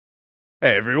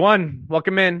Hey everyone,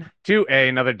 welcome in to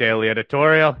another daily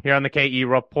editorial here on the KE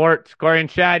Report. Corey and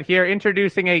Chad here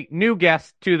introducing a new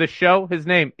guest to the show. His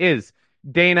name is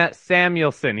Dana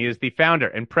Samuelson. He is the founder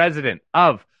and president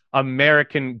of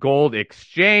American Gold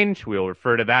Exchange. We'll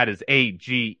refer to that as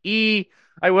AGE.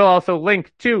 I will also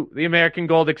link to the American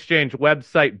Gold Exchange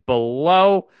website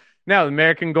below. Now, the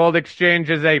American Gold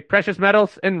Exchange is a precious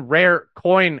metals and rare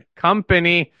coin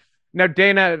company. Now,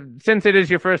 Dana, since it is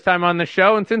your first time on the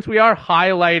show, and since we are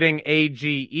highlighting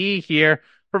AGE here,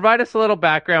 provide us a little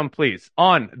background, please,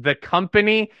 on the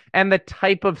company and the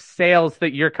type of sales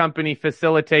that your company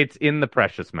facilitates in the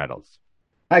precious metals.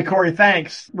 Hi, Corey.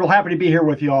 Thanks. Real happy to be here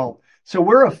with you all. So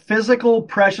we're a physical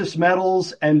precious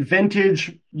metals and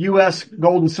vintage U.S.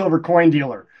 gold and silver coin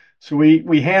dealer. So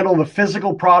we handle the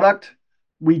physical product.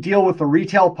 We deal with the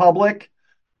retail public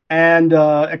and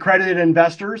accredited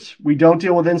investors. We don't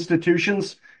deal with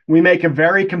institutions. We make a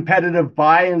very competitive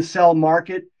buy and sell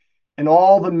market in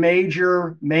all the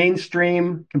major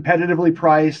mainstream, competitively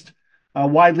priced,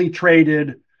 widely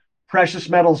traded precious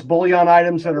metals bullion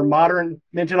items that are modern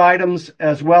minted items,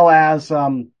 as well as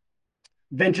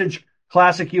vintage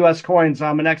classic U.S. coins.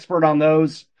 I'm an expert on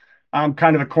those. I'm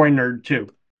kind of a coin nerd too.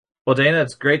 Well, Dana,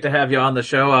 it's great to have you on the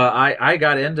show. I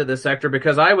got into this sector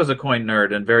because I was a coin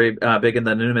nerd and very big in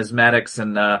the numismatics,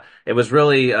 and it was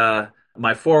really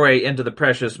my foray into the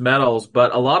precious metals.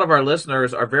 But a lot of our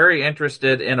listeners are very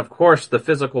interested in, of course, the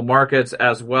physical markets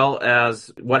as well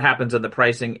as what happens in the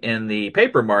pricing in the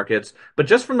paper markets. But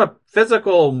just from a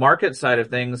physical market side of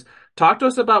things, talk to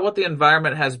us about what the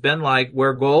environment has been like,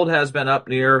 where gold has been up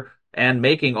near and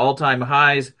making all-time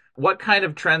highs. What kind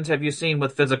of trends have you seen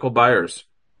with physical buyers?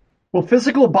 Well,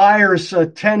 physical buyers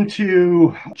tend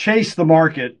to chase the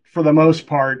market for the most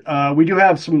part. We do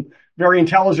have some very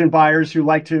intelligent buyers who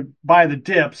like to buy the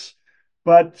dips,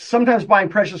 but sometimes buying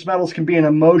precious metals can be an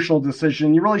emotional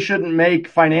decision. You really shouldn't make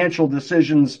financial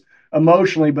decisions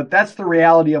emotionally, but that's the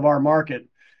reality of our market.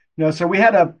 So we've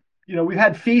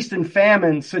had feast and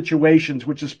famine situations,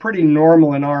 which is pretty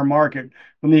normal in our market.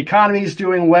 When the economy is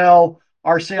doing well,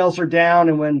 our sales are down,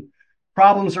 and when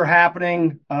problems are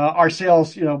happening, our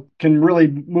sales, can really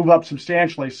move up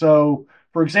substantially. So,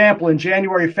 for example, in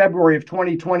January, February of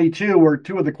 2022 were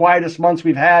two of the quietest months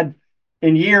we've had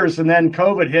in years, and then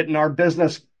COVID hit, and our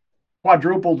business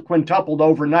quadrupled, quintupled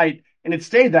overnight, and it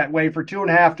stayed that way for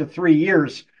 2.5 to 3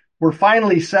 years. We're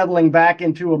finally settling back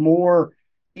into a more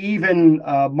even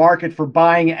market for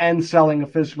buying and selling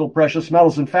of physical precious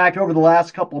metals. In fact, over the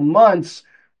last couple of months,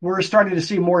 we're starting to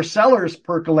see more sellers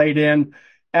percolate in.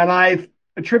 And I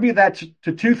attribute that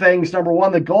to two things. Number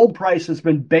one, the gold price has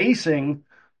been basing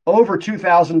over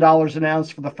 $2,000 an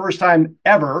ounce for the first time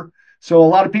ever. So a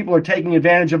lot of people are taking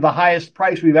advantage of the highest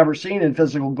price we've ever seen in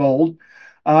physical gold.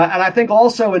 And I think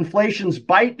also inflation's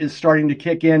bite is starting to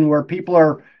kick in, where people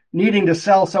are needing to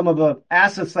sell some of the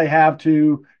assets they have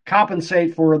to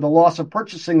compensate for the loss of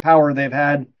purchasing power they've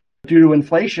had due to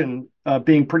inflation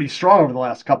being pretty strong over the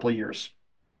last couple of years.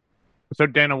 So,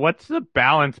 Dana, what's the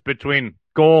balance between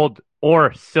gold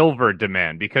or silver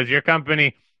demand? Because your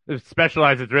company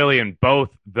specializes really in both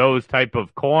those type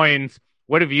of coins.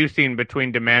 What have you seen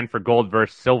between demand for gold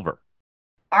versus silver?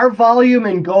 Our volume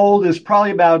in gold is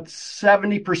probably about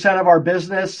 70% of our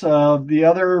business. The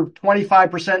other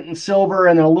 25% in silver,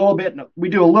 and we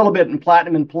do a little bit in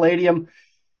platinum and palladium.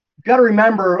 You've got to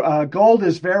remember, gold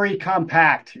is very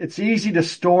compact. It's easy to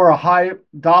store a high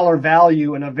dollar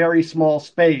value in a very small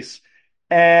space.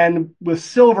 And with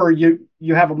silver, you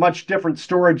have a much different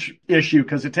storage issue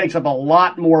because it takes up a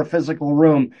lot more physical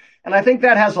room. And I think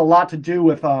that has a lot to do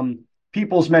with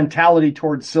people's mentality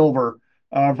towards silver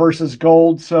versus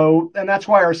gold. And that's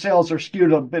why our sales are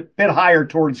skewed a bit higher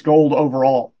towards gold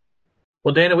overall.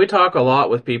 Well, Dana, we talk a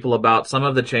lot with people about some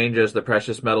of the changes the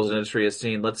precious metals industry has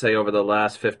seen, let's say over the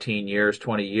last 15 years,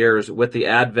 20 years, with the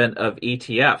advent of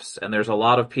ETFs. And there's a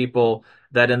lot of people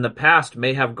that in the past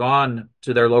may have gone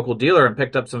to their local dealer and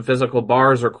picked up some physical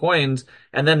bars or coins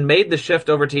and then made the shift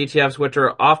over to ETFs, which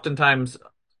are oftentimes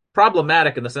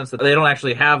problematic in the sense that they don't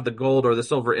actually have the gold or the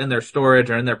silver in their storage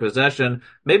or in their possession.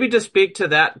 Maybe just speak to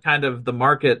that kind of the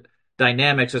market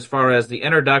dynamics as far as the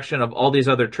introduction of all these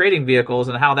other trading vehicles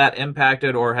and how that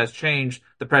impacted or has changed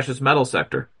the precious metal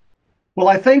sector. Well,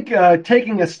 I think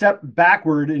taking a step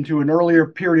backward into an earlier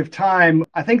period of time,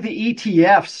 I think the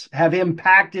ETFs have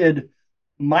impacted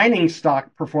mining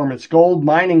stock performance, gold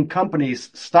mining companies'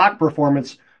 stock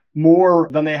performance more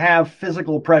than they have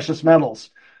physical precious metals.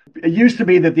 It used to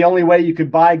be that the only way you could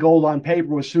buy gold on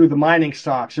paper was through the mining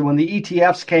stocks. And when the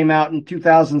ETFs came out in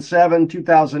 2007,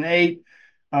 2008,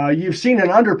 you've seen an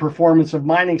underperformance of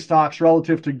mining stocks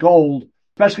relative to gold,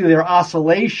 especially their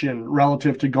oscillation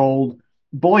relative to gold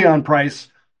bullion price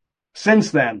since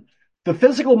then. The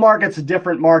physical market's a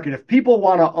different market. If people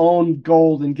want to own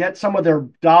gold and get some of their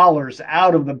dollars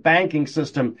out of the banking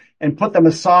system and put them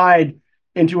aside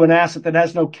into an asset that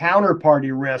has no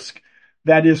counterparty risk,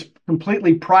 that is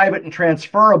completely private and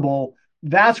transferable,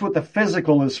 that's what the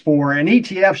physical is for. And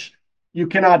ETFs, you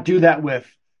cannot do that with.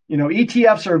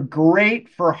 ETFs are great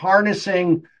for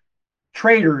harnessing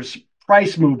traders'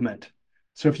 price movement.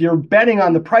 So if you're betting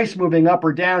on the price moving up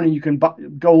or down and you can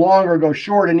go long or go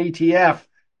short an ETF,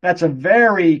 that's a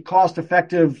very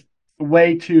cost-effective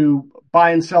way to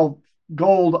buy and sell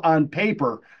gold on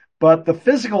paper. But the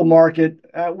physical market,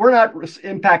 we're not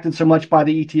impacted so much by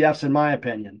the ETFs, in my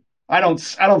opinion. I don't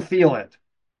feel it.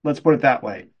 Let's put it that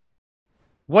way.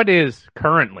 What is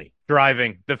currently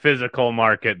driving the physical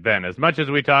market then? As much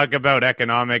as we talk about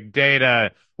economic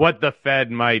data, what the Fed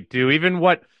might do, even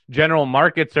what general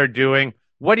markets are doing,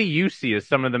 what do you see as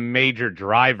some of the major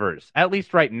drivers, at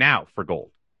least right now, for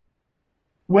gold?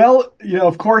 Well,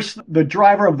 of course, the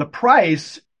driver of the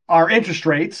price are interest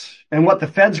rates and what the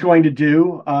Fed's going to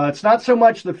do. It's not so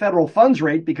much the federal funds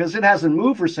rate because it hasn't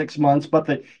moved for 6 months, but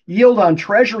the yield on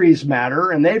treasuries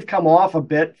matter, and they've come off a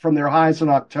bit from their highs in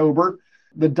October.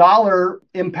 The dollar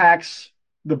impacts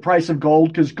the price of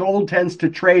gold because gold tends to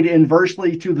trade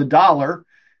inversely to the dollar.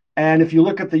 And if you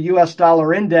look at the US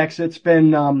dollar index, it's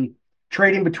been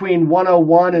trading between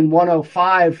 101 and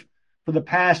 105 for the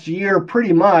past year,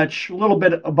 pretty much, a little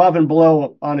bit above and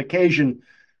below on occasion.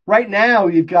 Right now,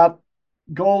 you've got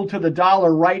gold to the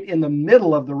dollar right in the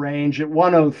middle of the range at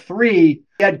 103,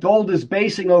 yet gold is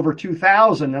basing over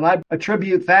 2,000. And I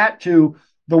attribute that to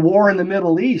the war in the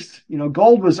Middle East.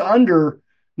 Gold was under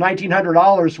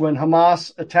 $1,900 when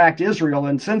Hamas attacked Israel.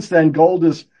 And since then, gold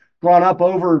has gone up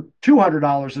over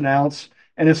 $200 an ounce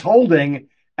and is holding.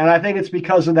 And I think it's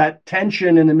because of that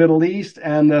tension in the Middle East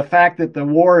and the fact that the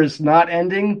war is not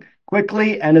ending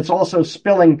quickly. And it's also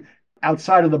spilling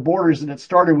outside of the borders that it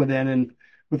started within. And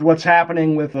with what's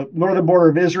happening with the northern border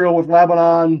of Israel, with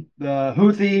Lebanon, the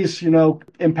Houthis,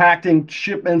 impacting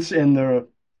shipments in the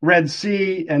Red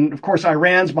Sea. And of course,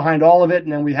 Iran's behind all of it.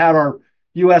 And then we had our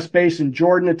U.S. base in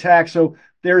Jordan attack. So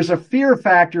there's a fear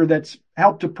factor that's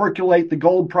helped to percolate the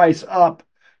gold price up.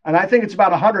 And I think it's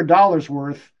about $100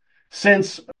 worth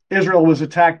since Israel was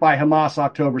attacked by Hamas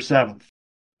October 7th.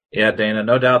 Yeah, Dana,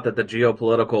 no doubt that the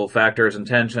geopolitical factors and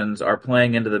tensions are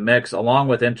playing into the mix along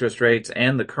with interest rates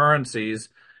and the currencies.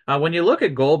 When you look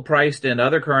at gold priced in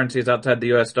other currencies outside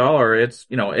the US dollar, it's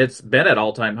been at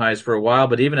all-time highs for a while,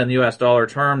 but even in US dollar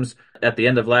terms, at the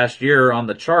end of last year on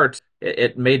the charts,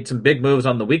 it made some big moves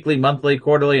on the weekly, monthly,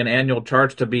 quarterly, and annual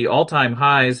charts to be all-time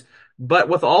highs. But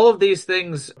with all of these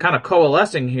things kind of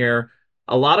coalescing here,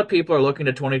 a lot of people are looking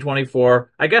to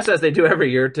 2024, I guess as they do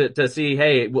every year, to see,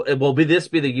 hey, will this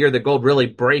be the year that gold really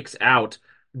breaks out?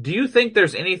 Do you think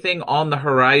there's anything on the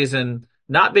horizon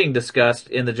not being discussed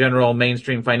in the general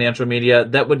mainstream financial media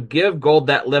that would give gold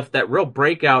that lift, that real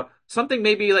breakout, something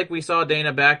maybe like we saw,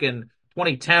 Dana, back in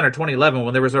 2010 or 2011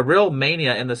 when there was a real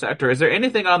mania in the sector? Is there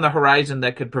anything on the horizon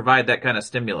that could provide that kind of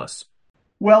stimulus?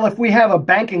 Well, if we have a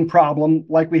banking problem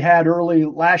like we had early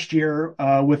last year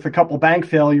with a couple bank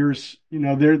failures,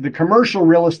 the commercial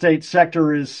real estate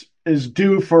sector is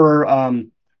due for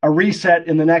a reset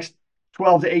in the next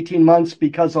 12 to 18 months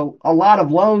because a lot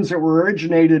of loans that were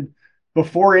originated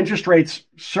before interest rates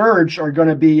surge are going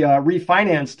to be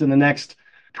refinanced in the next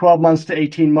 12 months to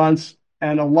 18 months.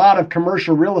 And a lot of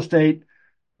commercial real estate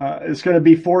is going to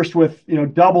be forced with,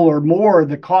 double or more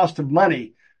the cost of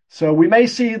money. So we may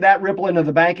see that ripple into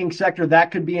the banking sector.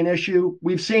 That could be an issue.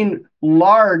 We've seen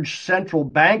large central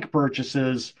bank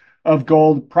purchases of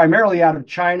gold, primarily out of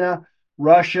China,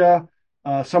 Russia,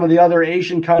 some of the other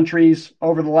Asian countries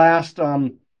over the last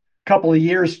couple of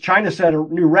years. China set a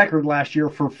new record last year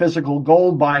for physical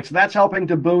gold buying. So that's helping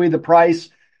to buoy the price.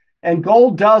 And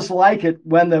gold does like it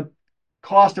when the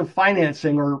cost of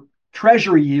financing or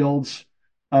treasury yields,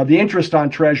 the interest on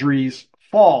treasuries,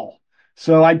 fall.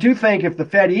 So I do think if the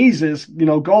Fed eases,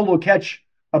 gold will catch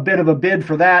a bit of a bid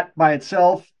for that by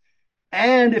itself.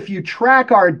 And if you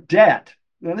track our debt,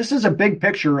 this is a big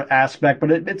picture aspect, but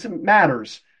it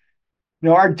matters.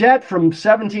 Our debt from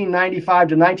 1795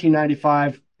 to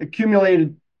 1995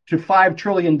 accumulated to $5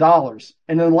 trillion. And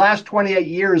in the last 28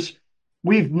 years,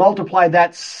 we've multiplied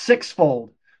that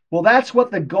sixfold. Well, that's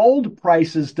what the gold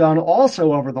price has done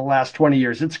also over the last 20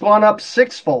 years. It's gone up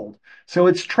sixfold. So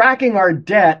it's tracking our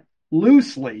debt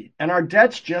loosely, and our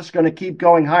debt's just going to keep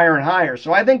going higher and higher.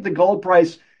 So I think the gold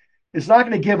price is not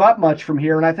going to give up much from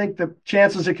here. And I think the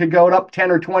chances it could go up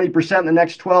 10 or 20% in the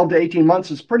next 12 to 18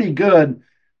 months is pretty good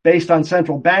based on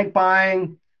central bank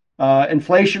buying,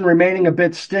 Inflation remaining a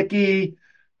bit sticky,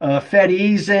 Fed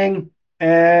easing,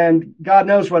 and God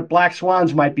knows what black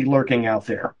swans might be lurking out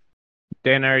there.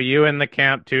 Dana, are you in the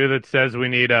camp too that says we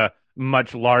need a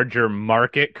much larger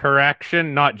market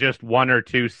correction, not just one or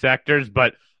two sectors,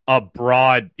 but a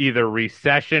broad either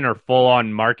recession or full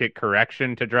on market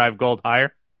correction to drive gold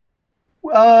higher?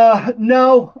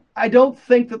 No, I don't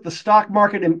think that the stock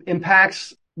market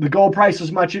impacts the gold price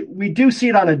as much. We do see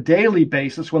it on a daily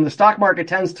basis when the stock market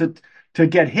tends to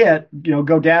get hit,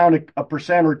 go down a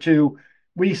percent or two.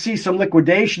 We see some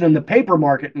liquidation in the paper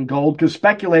market in gold because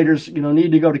speculators,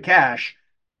 need to go to cash,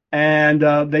 and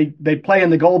they play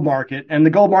in the gold market, and the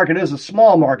gold market is a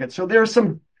small market, so there's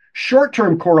some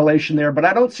short-term correlation there, but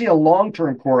I don't see a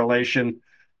long-term correlation.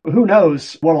 Who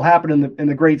knows what will happen in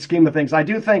the great scheme of things? I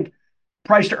do think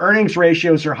price to earnings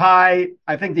ratios are high.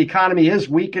 I think the economy is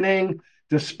weakening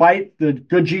despite the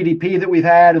good GDP that we've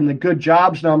had and the good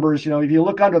jobs numbers. If you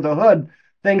look under the hood,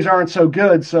 things aren't so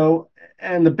good. So,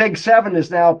 and the big seven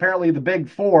is now apparently the big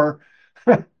four.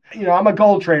 I'm a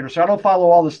gold trader, so I don't follow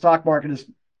all the stock market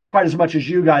quite as much as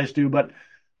you guys do, but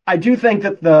I do think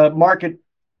that the market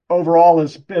overall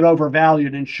is a bit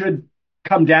overvalued and should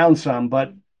come down some.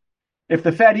 But if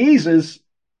the Fed eases,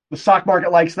 the stock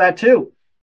market likes that too.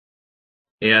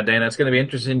 Yeah, Dana, it's going to be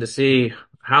interesting to see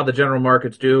how the general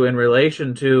markets do in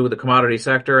relation to the commodity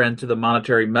sector and to the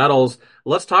monetary metals.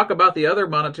 Let's talk about the other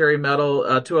monetary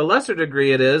metal. To a lesser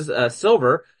degree, it is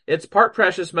silver. It's part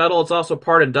precious metal. It's also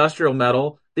part industrial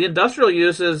metal. The industrial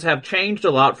uses have changed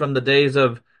a lot from the days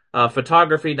of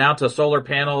photography now to solar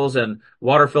panels and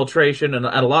water filtration and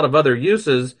a lot of other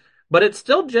uses, but it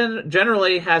still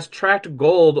generally has tracked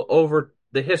gold over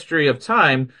the history of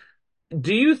time.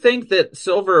 Do you think that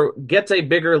silver gets a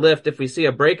bigger lift if we see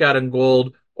a breakout in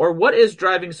gold, or what is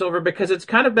driving silver? Because it's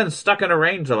kind of been stuck in a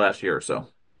range the last year or so.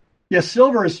 Yes,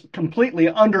 silver is completely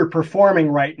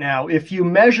underperforming right now. If you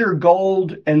measure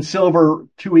gold and silver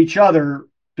to each other,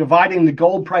 dividing the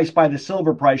gold price by the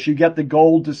silver price, you get the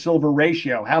gold to silver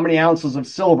ratio, how many ounces of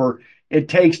silver it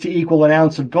takes to equal an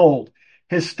ounce of gold.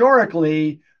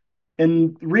 Historically,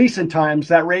 in recent times,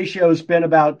 that ratio has been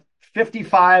about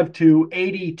 55 to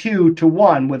 82 to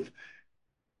 1, with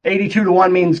 82 to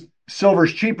 1 means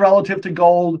silver's cheap relative to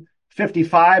gold,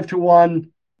 55 to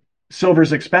 1,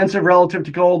 silver's expensive relative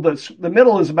to gold. The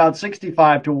middle is about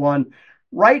 65 to 1.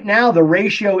 Right now, the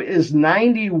ratio is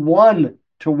 91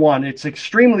 to 1. It's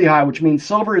extremely high, which means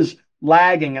silver is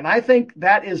lagging. And I think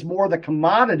that is more the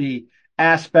commodity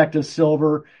aspect of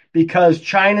silver because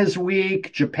China's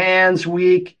weak, Japan's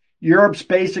weak, Europe's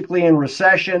basically in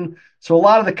recession. So a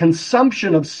lot of the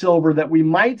consumption of silver that we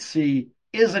might see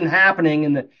isn't happening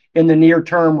in the near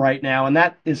term right now. And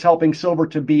that is helping silver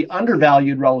to be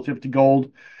undervalued relative to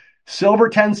gold. Silver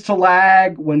tends to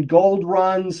lag. When gold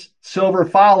runs, silver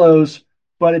follows,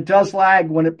 but it does lag.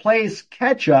 When it plays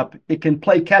catch up, it can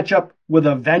play catch up with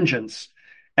a vengeance.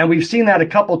 And we've seen that a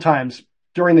couple times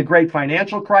during the great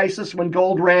financial crisis when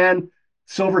gold ran,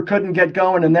 silver couldn't get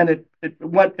going, and then it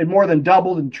more than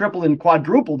doubled and tripled and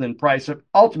quadrupled in price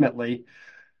ultimately.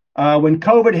 When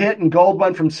COVID hit and gold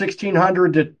went from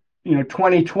 1600 to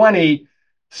 2020,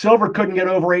 silver couldn't get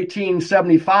over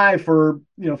 1875 for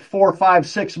 4, 5,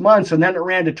 6 months, and then it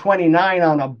ran to 29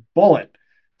 on a bullet.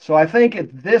 So I think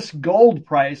at this gold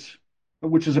price,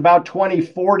 which is about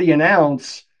 20.40 an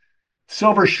ounce,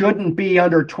 silver shouldn't be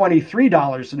under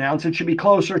 $23 an ounce. It should be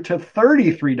closer to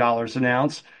 $33 an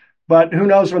ounce, but who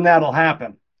knows when that'll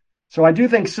happen. So I do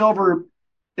think silver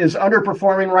is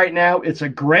underperforming right now. It's a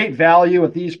great value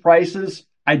at these prices.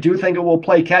 I do think it will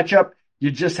play catch up. You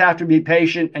just have to be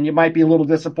patient, and you might be a little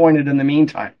disappointed in the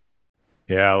meantime.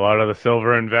 Yeah, a lot of the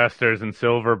silver investors and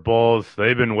silver bulls,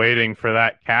 they've been waiting for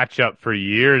that catch up for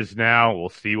years now. We'll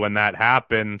see when that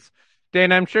happens.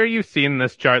 Dana, I'm sure you've seen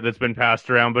this chart that's been passed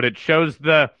around, but it shows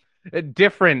the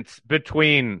difference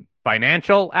between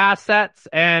financial assets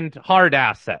and hard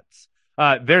assets.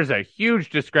 There's a huge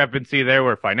discrepancy there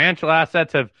where financial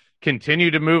assets have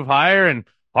continued to move higher and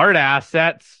hard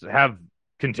assets have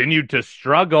continued to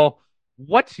struggle.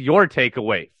 What's your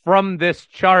takeaway from this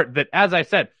chart that, as I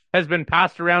said, has been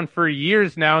passed around for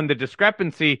years now, and the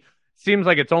discrepancy seems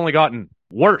like it's only gotten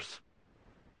worse?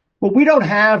 Well, we don't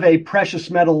have a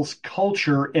precious metals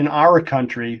culture in our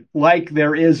country like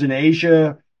there is in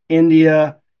Asia,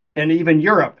 India, and even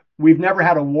Europe. We've never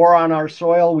had a war on our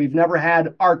soil. We've never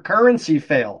had our currency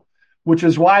fail, which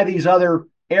is why these other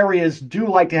areas do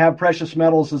like to have precious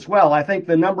metals as well. I think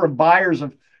the number of buyers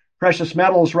of precious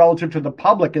metals relative to the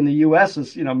public in the U.S.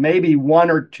 is, maybe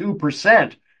 1 or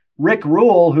 2%. Rick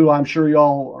Rule, who I'm sure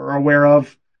y'all are aware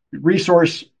of,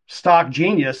 resource stock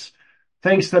genius,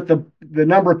 thinks that the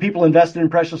number of people invested in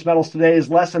precious metals today is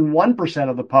less than 1%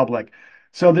 of the public.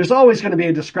 So there's always going to be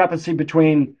a discrepancy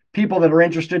between people that are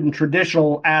interested in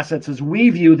traditional assets as we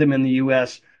view them in the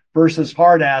US versus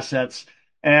hard assets.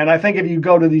 And I think if you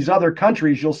go to these other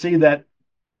countries, you'll see that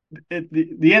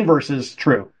the inverse is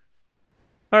true.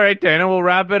 All right, Dana, we'll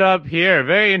wrap it up here.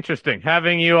 Very interesting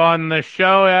having you on the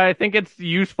show. I think it's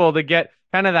useful to get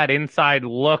kind of that inside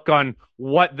look on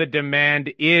what the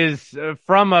demand is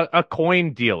from a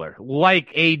coin dealer like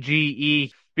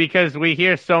AGE, because we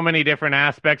hear so many different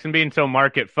aspects and being so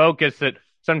market focused that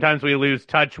sometimes we lose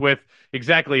touch with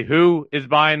exactly who is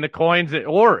buying the coins,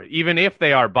 or even if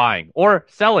they are buying or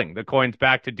selling the coins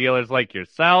back to dealers like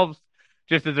yourselves.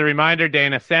 Just as a reminder,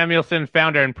 Dana Samuelson,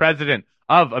 founder and president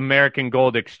of American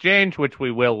Gold Exchange, which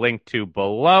we will link to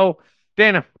below.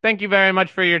 Dana, thank you very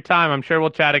much for your time. I'm sure we'll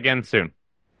chat again soon.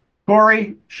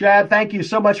 Corey, Shad, thank you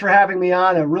so much for having me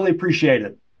on. I really appreciate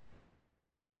it.